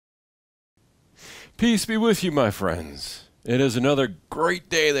Peace be with you, my friends. It is another great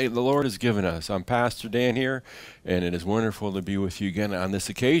day that the Lord has given us. I'm Pastor Dan here, and it is wonderful to be with you again on this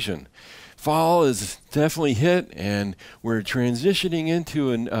occasion. Fall is definitely hit, and we're transitioning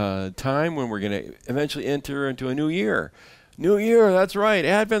into a time when we're going to eventually enter into a new year. New year, that's right.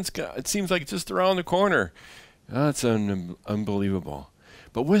 It seems like it's just around the corner. That's unbelievable.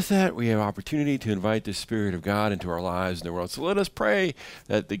 But with that, we have opportunity to invite the Spirit of God into our lives in the world. So let us pray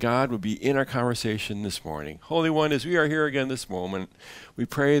that the God would be in our conversation this morning. Holy One, as we are here again this moment, we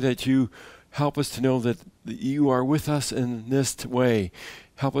pray that you help us to know that you are with us in this way.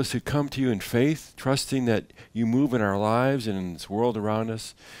 Help us to come to you in faith, trusting that you move in our lives and in this world around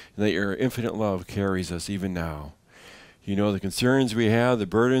us, and that your infinite love carries us even now. You know the concerns we have, the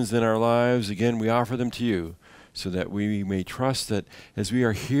burdens in our lives. Again, we offer them to you, so that we may trust that as we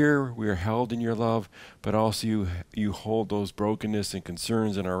are here, we are held in your love, but also you hold those brokenness and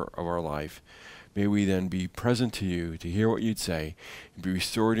concerns of our life. May we then be present to you to hear what you'd say and be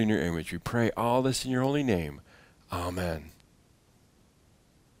restored in your image. We pray all this in your holy name. Amen.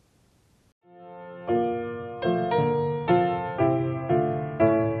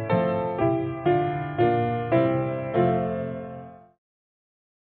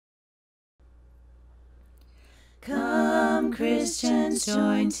 Come, Christians,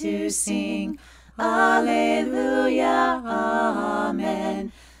 join to sing, Alleluia,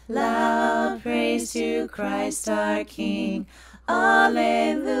 Amen. Loud praise to Christ our King,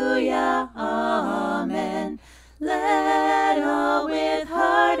 Alleluia, Amen. Let all with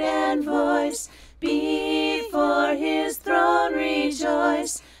heart and voice before his throne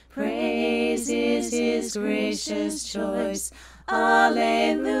rejoice. Praise is his gracious choice,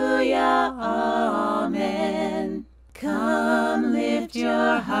 Alleluia, Amen. Come, lift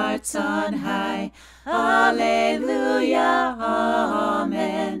your hearts on high, Alleluia,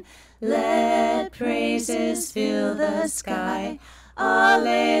 Amen. Let praises fill the sky,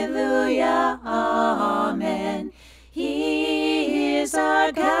 Alleluia, Amen. He is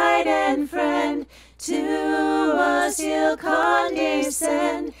our guide and friend, to us he'll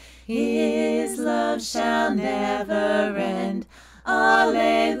condescend. His love shall never end,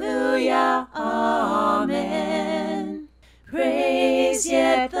 Alleluia, Amen. Praise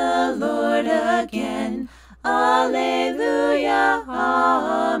yet the Lord again, Alleluia,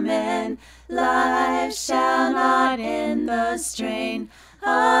 Amen. Life shall not end the strain,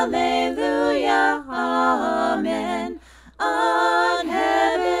 Alleluia, Amen. On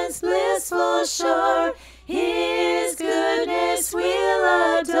heaven's blissful shore, his goodness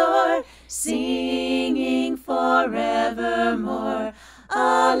we'll adore, singing forevermore,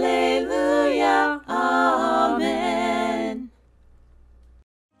 Alleluia, Amen.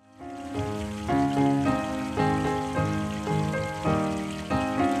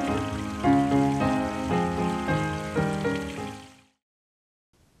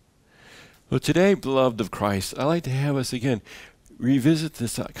 Well, today, beloved of Christ, I'd like to have us again revisit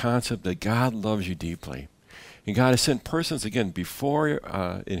this concept that God loves you deeply. And God has sent persons, again, before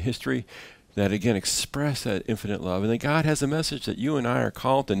in history that, again, express that infinite love. And that God has a message that you and I are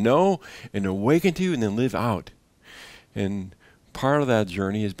called to know and awaken to and then live out. And part of that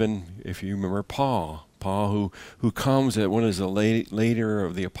journey has been, if you remember, Paul who comes at one of the later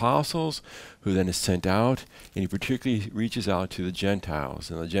of the apostles, who then is sent out, and he particularly reaches out to the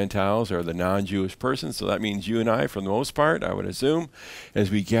Gentiles. And the Gentiles are the non-Jewish persons, so that means you and I, for the most part, I would assume, as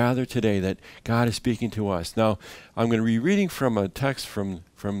we gather today, that God is speaking to us. Now, I'm going to be reading from a text from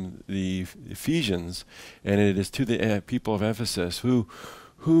the Ephesians, and it is to the people of Ephesus, who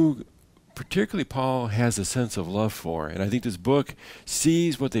particularly Paul has a sense of love for. And I think this book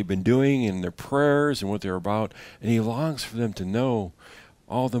sees what they've been doing in their prayers and what they're about, and he longs for them to know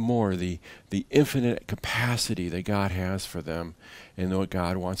all the more the infinite capacity that God has for them and what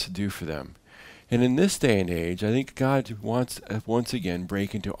God wants to do for them. And in this day and age, I think God wants once again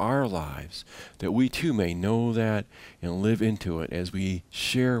break into our lives, that we too may know that and live into it as we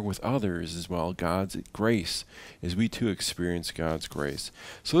share with others as well God's grace, as we too experience God's grace.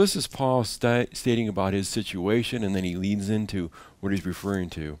 So this is Paul stating about his situation, and then he leads into what he's referring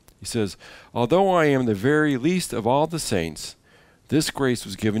to. He says, "Although I am the very least of all the saints, this grace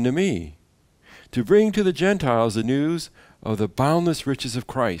was given to me, to bring to the Gentiles the news of the boundless riches of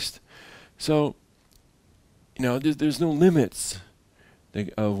Christ." So, there's no limits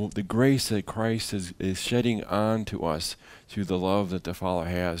of the grace that Christ is shedding on to us through the love that the Father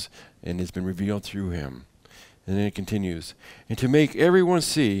has and has been revealed through him. And then it continues, "And to make everyone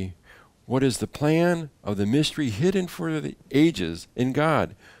see what is the plan of the mystery hidden for the ages in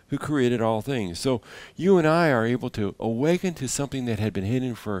God, who created all things." So you and I are able to awaken to something that had been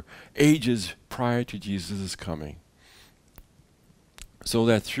hidden for ages prior to Jesus' coming. So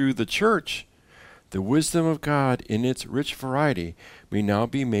that through the church, the wisdom of God in its rich variety may now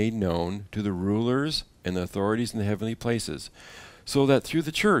be made known to the rulers and the authorities in the heavenly places. So that through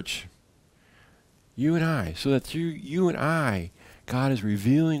the church, you and I, God is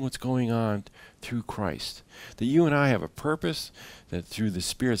revealing what's going on through Christ. That you and I have a purpose, that through the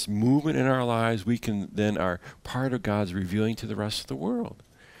Spirit's movement in our lives, we can then are part of God's revealing to the rest of the world.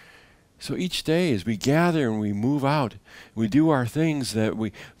 So each day as we gather and we move out, we do our things that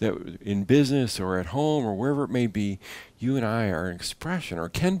in business or at home or wherever it may be, you and I are an expression, or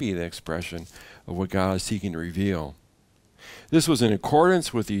can be the expression, of what God is seeking to reveal. This was in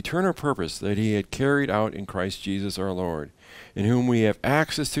accordance with the eternal purpose that he had carried out in Christ Jesus our Lord, in whom we have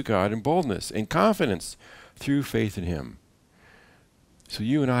access to God in boldness and confidence through faith in him. So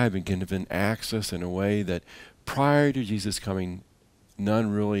you and I have been given access in a way that prior to Jesus coming,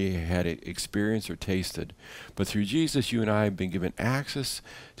 none really had experienced or tasted. But through Jesus, you and I have been given access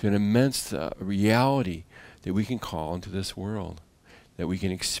to an immense reality that we can call into this world, that we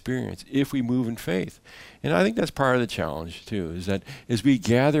can experience if we move in faith. And I think that's part of the challenge too, is that as we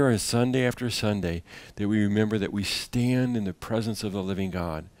gather on Sunday after Sunday, that we remember that we stand in the presence of the living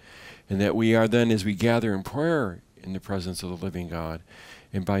God, and that we are then, as we gather in prayer, in the presence of the living God.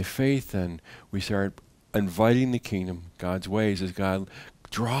 And by faith then, we start inviting the kingdom, God's ways, as God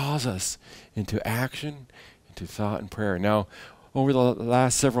draws us into action, into thought and prayer. Now, over the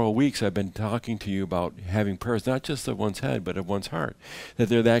last several weeks, I've been talking to you about having prayers, not just of one's head, but of one's heart. That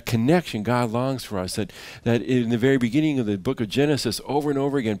they're that connection God longs for us. That in the very beginning of the book of Genesis, over and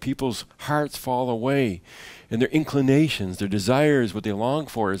over again, people's hearts fall away. And their inclinations, their desires, what they long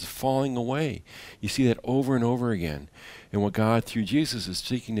for is falling away. You see that over and over again. And what God, through Jesus, is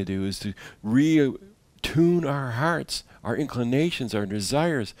seeking to do is to tune our hearts, our inclinations, our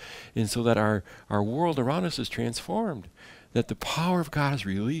desires, and so that our world around us is transformed. That the power of God is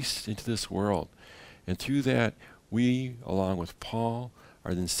released into this world. And through that, we, along with Paul,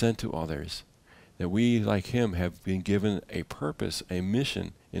 are then sent to others. That we, like him, have been given a purpose, a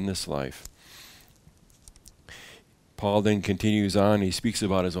mission in this life. Paul then continues on. He speaks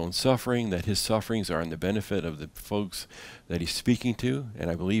about his own suffering, that his sufferings are in the benefit of the folks that he's speaking to.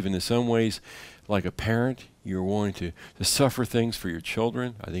 And I believe in some ways, like a parent, you're willing to suffer things for your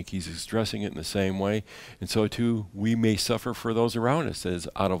children. I think he's expressing it in the same way. And so too, we may suffer for those around us as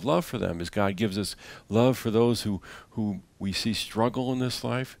out of love for them, as God gives us love for those who we see struggle in this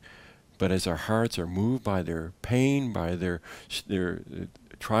life. But as our hearts are moved by their pain, by their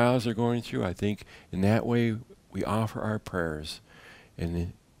trials they're going through, I think in that way we offer our prayers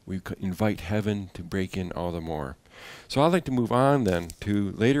and we invite heaven to break in all the more. So I'd like to move on then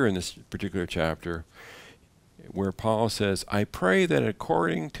to later in this particular chapter where Paul says, I pray that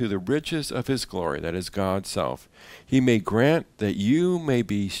according to the riches of his glory, that is God's self, he may grant that you may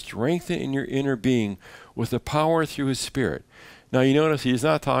be strengthened in your inner being with the power through his Spirit. Now you notice he's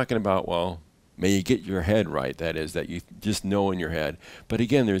not talking about, well, may you get your head right, that is, that you just know in your head. But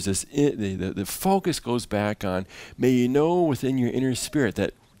again, there's this, the focus goes back on, may you know within your inner spirit,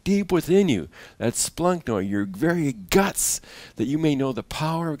 that deep within you, that splunknoid, your very guts, that you may know the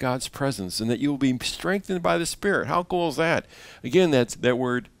power of God's presence and that you will be strengthened by the Spirit. How cool is that? Again, that's that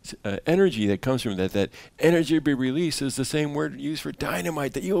word energy that comes from that energy to be released is the same word used for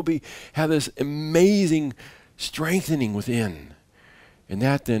dynamite, that you will have this amazing strengthening within. And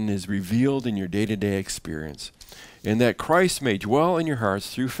that then is revealed in your day-to-day experience. And that Christ may dwell in your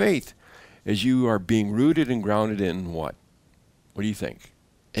hearts through faith, as you are being rooted and grounded in what? What do you think?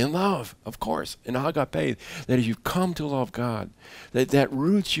 In love, of course, in agape. That as you come to love God, that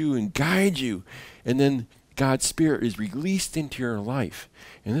roots you and guides you. And then God's Spirit is released into your life.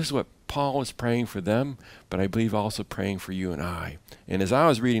 And this is what Paul was praying for them, but I believe also praying for you and I. And as I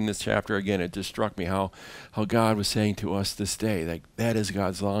was reading this chapter again, it just struck me how God was saying to us this day, that is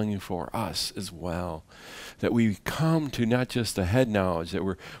God's longing for us as well. That we come to not just the head knowledge, that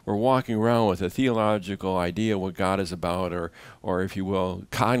we're walking around with a theological idea what God is about, or if you will,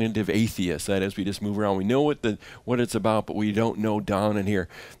 cognitive atheists. That is, we just move around. We know what it's about, but we don't know down in here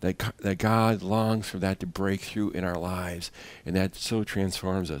that God longs for that to break through in our lives, and that so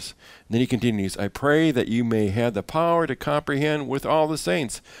transforms us. And then he continues, I pray that you may have the power to comprehend with all the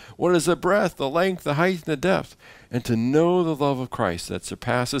saints what is the breadth, the length, the height, and the depth, and to know the love of Christ that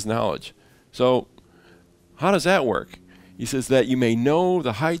surpasses knowledge. So, how does that work? He says that you may know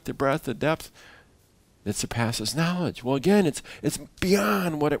the height, the breadth, the depth that surpasses knowledge. Well, again, it's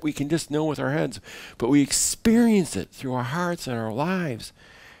beyond what we can just know with our heads, but we experience it through our hearts and our lives.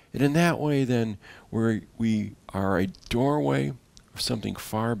 And in that way, then, we are a doorway of something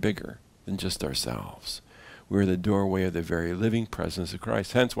far bigger. than just ourselves. We're the doorway of the very living presence of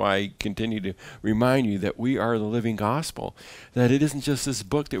Christ. Hence why I continue to remind you that we are the living gospel, that it isn't just this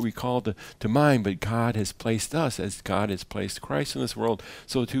book that we call to mind, but God has placed us, as God has placed Christ in this world,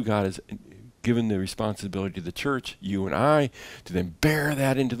 so too God has given the responsibility to the church, you and I, to then bear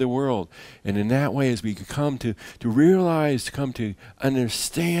that into the world. And in that way, as we come to realize, to come to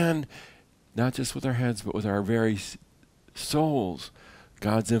understand, not just with our heads, but with our very souls,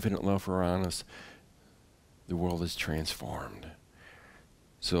 God's infinite love around us, the world is transformed.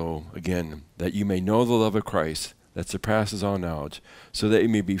 So again, that you may know the love of Christ that surpasses all knowledge, so that you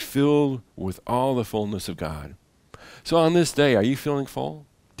may be filled with all the fullness of God. So on this day, are you feeling full?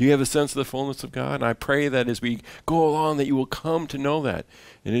 Do you have a sense of the fullness of God? And I pray that as we go along that you will come to know that.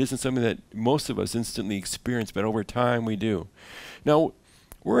 And it isn't something that most of us instantly experience, but over time we do. Now,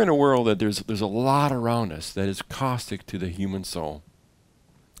 we're in a world that there's a lot around us that is caustic to the human soul.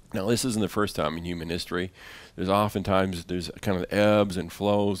 Now, this isn't the first time in human history. There's kind of ebbs and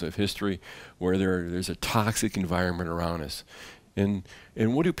flows of history where there's a toxic environment around us. And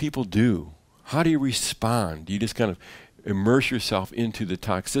what do people do? How do you respond? Do you just kind of immerse yourself into the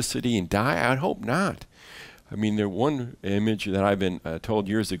toxicity and die? I'd hope not. I mean, the one image that I've been told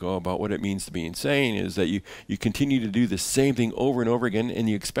years ago about what it means to be insane is that you continue to do the same thing over and over again, and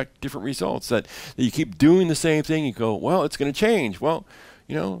you expect different results. That you keep doing the same thing, you go, well, it's going to change. Well,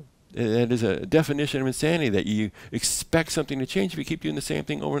 that is a definition of insanity, that you expect something to change if you keep doing the same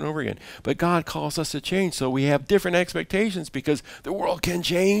thing over and over again. But God calls us to change, so we have different expectations because the world can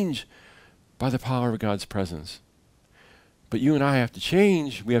change by the power of God's presence. But you and I have to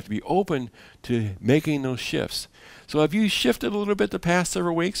change. We have to be open to making those shifts. So have you shifted a little bit the past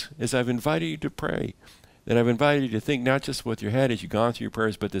several weeks as I've invited you to pray? That I've invited you to think not just with your head as you've gone through your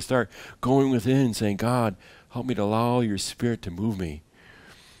prayers, but to start going within and saying, God, help me to allow your Spirit to move me.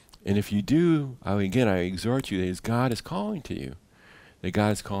 And if you do, I exhort you that God is calling to you. That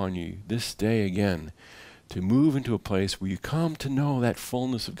God is calling you this day again to move into a place where you come to know that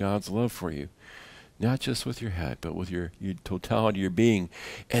fullness of God's love for you. Not just with your head, but with your totality of your being.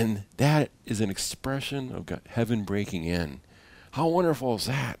 And that is an expression of God, heaven breaking in. How wonderful is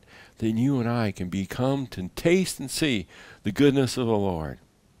that? That you and I can become to taste and see the goodness of the Lord.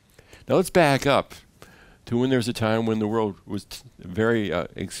 Now let's back up to when there's a time when the world was very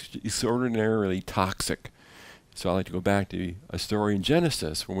extraordinarily toxic. So I like to go back to a story in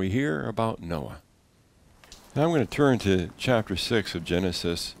Genesis when we hear about Noah. Now I'm going to turn to chapter 6 of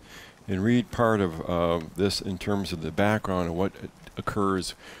Genesis and read part of this in terms of the background of what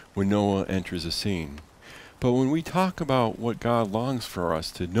occurs when Noah enters a scene. But when we talk about what God longs for us,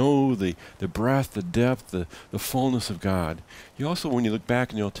 to know the breadth, the depth, the fullness of God, you also, when you look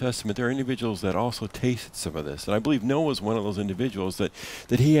back in the Old Testament, there are individuals that also tasted some of this. And I believe Noah was one of those individuals that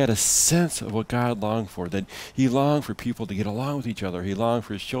he had a sense of what God longed for, that he longed for people to get along with each other. He longed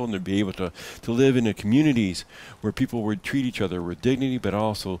for his children to be able to live in the communities where people would treat each other with dignity, but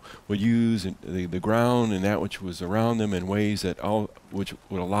also would use the ground and that which was around them in ways which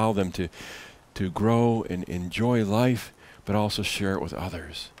would allow them to grow and enjoy life, but also share it with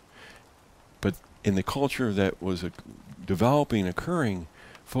others. But in the culture that was developing, occurring,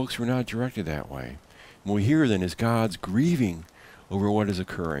 folks were not directed that way. What we hear then is God's grieving over what is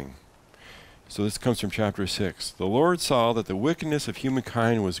occurring. So this comes from chapter 6. The Lord saw that the wickedness of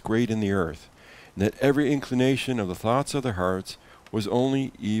humankind was great in the earth, and that every inclination of the thoughts of their hearts was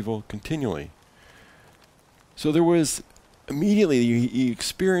only evil continually. So there was immediately you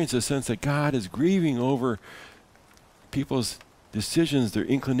experience a sense that God is grieving over people's decisions, their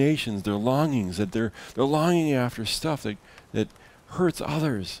inclinations, their longings, that they're longing after stuff that hurts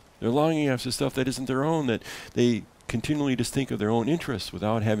others. They're longing after stuff that isn't their own, that they continually just think of their own interests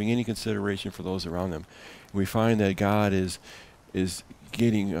without having any consideration for those around them. And we find that God is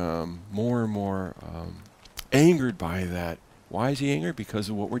getting more and more angered by that. Why is he angered? Because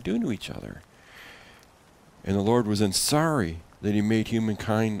of what we're doing to each other. And the Lord was then sorry that he made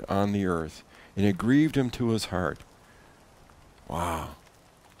humankind on the earth, and it grieved him to his heart. Wow.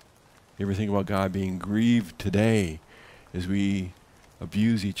 You ever think about God being grieved today as we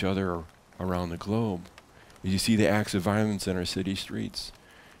abuse each other around the globe? As you see the acts of violence in our city streets,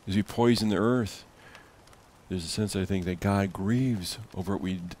 as we poison the earth, there's a sense, I think, that God grieves over what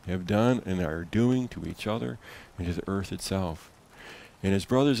we have done and are doing to each other and to the earth itself. And as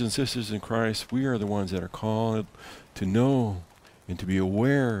brothers and sisters in Christ, we are the ones that are called to know and to be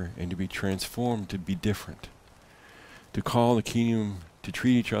aware and to be transformed, to be different. To call the kingdom, to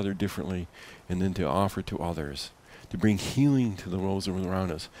treat each other differently, and then to offer to others. To bring healing to those around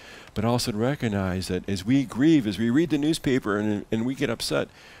us. But also to recognize that as we grieve, as we read the newspaper and we get upset,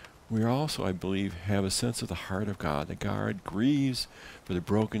 we also, I believe, have a sense of the heart of God, that God grieves for the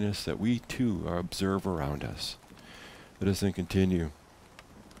brokenness that we too observe around us. Let us then continue.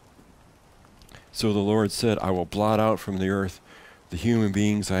 So the Lord said, I will blot out from the earth the human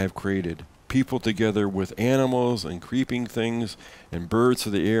beings I have created, people together with animals and creeping things and birds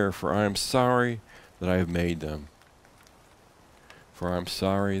of the air, for I am sorry that I have made them. For I am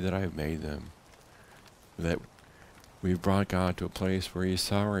sorry that I have made them. That we've brought God to a place where He's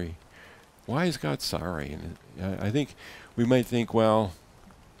sorry. Why is God sorry? And I think we might think, well,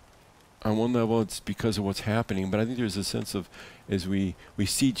 on one level it's because of what's happening, but I think there's a sense of, as we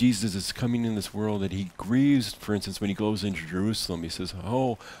see Jesus as coming in this world, that He grieves, for instance, when He goes into Jerusalem. He says,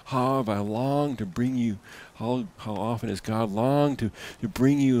 oh, how have I longed to bring you, how often has God longed to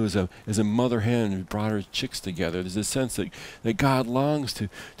bring you as a mother hen who brought her chicks together. There's a sense that God longs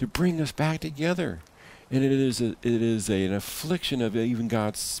to bring us back together. And it is an affliction of even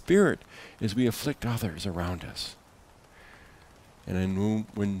God's Spirit as we afflict others around us. And then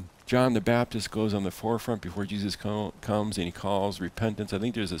when John the Baptist goes on the forefront before Jesus comes and he calls repentance, I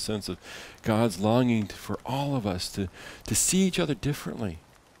think there's a sense of God's longing for all of us to see each other differently,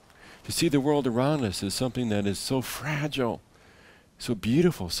 to see the world around us as something that is so fragile, so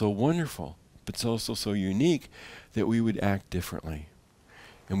beautiful, so wonderful, but it's also so unique that we would act differently.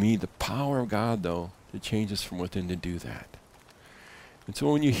 And we need the power of God, though, to change us from within to do that. And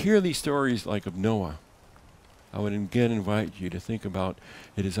so when you hear these stories like of Noah, I would again invite you to think about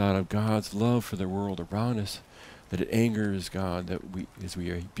it is out of God's love for the world around us that it angers God, that as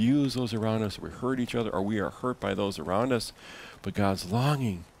we abuse those around us, we hurt each other, or we are hurt by those around us. But God's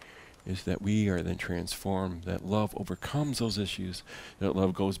longing is that we are then transformed, that love overcomes those issues, that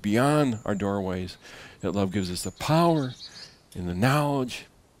love goes beyond our doorways, that love gives us the power and the knowledge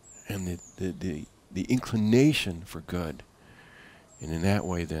and the inclination for good. And in that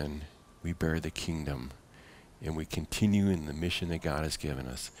way then, we bear the kingdom and we continue in the mission that God has given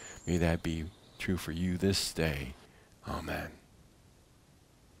us. May that be true for you this day. Amen.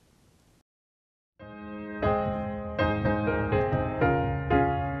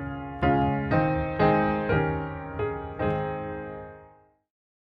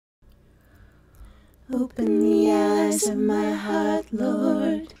 Open the eyes of my heart,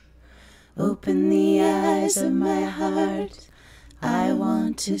 Lord. Open the eyes of my heart. I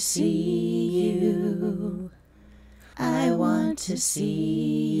want to see you. I want to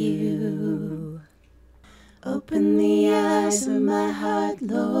see you. Open the eyes of my heart,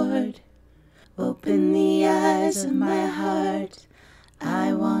 Lord. Open the eyes of my heart.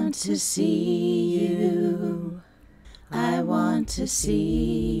 I want to see you. I want to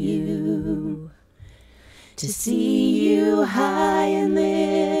see you. To see you high and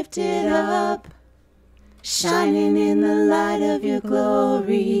lifted up, shining in the light of your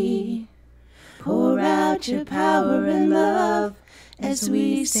glory. Pour out your power and love as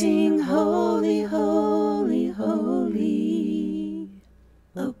we sing, holy, holy, holy.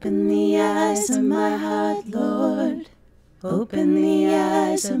 Open the eyes of my heart, Lord. Open the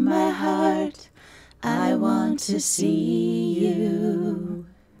eyes of my heart. I want to see you.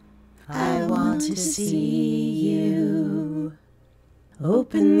 I want to see you.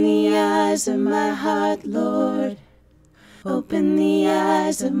 Open the eyes of my heart, Lord. Open the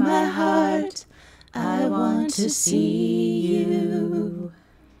eyes of my heart. I want to see you.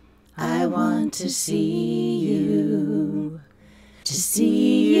 I want to see you. To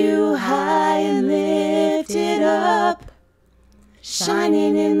see you high and lifted up,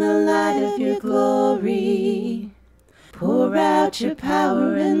 shining in the light of your glory. Pour out your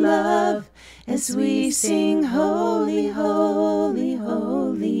power and love as we sing, holy, holy,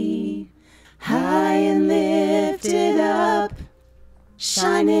 holy. High and lifted up,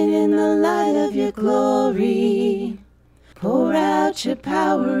 shining in the light of your glory. Pour out your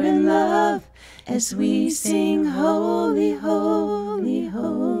power and love as we sing, holy, holy,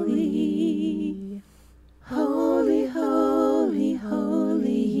 holy. Holy, holy,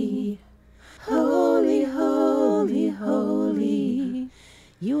 holy. Holy, holy, holy.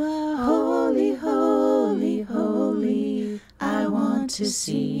 You are holy, holy, holy. I want to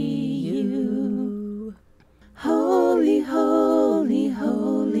see you. Holy, holy,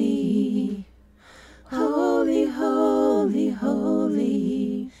 holy. Holy, holy,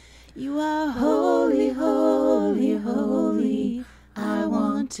 holy. You are holy, holy, holy. I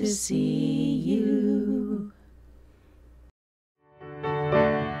want to see you.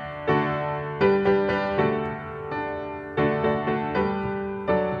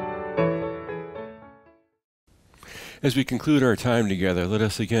 As we conclude our time together, let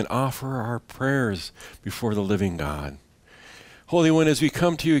us again offer our prayers before the living God. Holy One, as we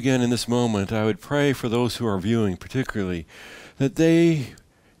come to you again in this moment, I would pray for those who are viewing particularly, that they,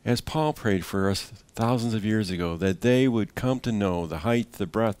 as Paul prayed for us thousands of years ago, that they would come to know the height, the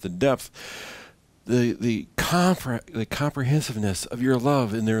breadth, the depth, the comprehensiveness of your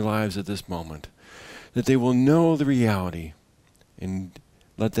love in their lives at this moment. That they will know the reality and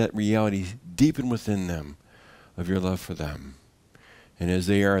let that reality deepen within them of your love for them. And as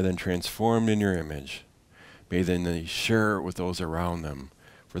they are then transformed in your image, may then they share it with those around them.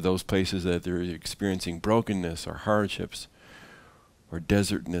 For those places that they're experiencing brokenness or hardships or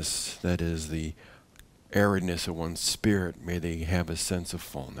desertness, that is the aridness of one's spirit, may they have a sense of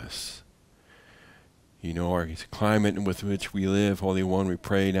fullness. You know our climate in with which we live, Holy One. We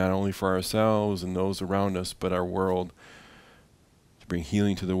pray not only for ourselves and those around us, but our world, to bring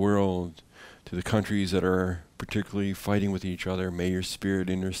healing to the world, to the countries that are particularly fighting with each other. May your Spirit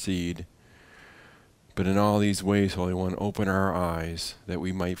intercede. But in all these ways, Holy One, open our eyes that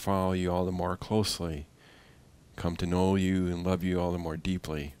we might follow you all the more closely, come to know you and love you all the more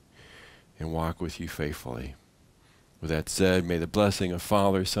deeply, and walk with you faithfully. With that said, may the blessing of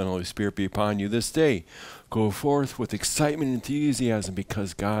Father, Son, and Holy Spirit be upon you this day. Go forth with excitement and enthusiasm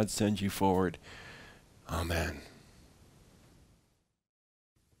because God sends you forward. Amen.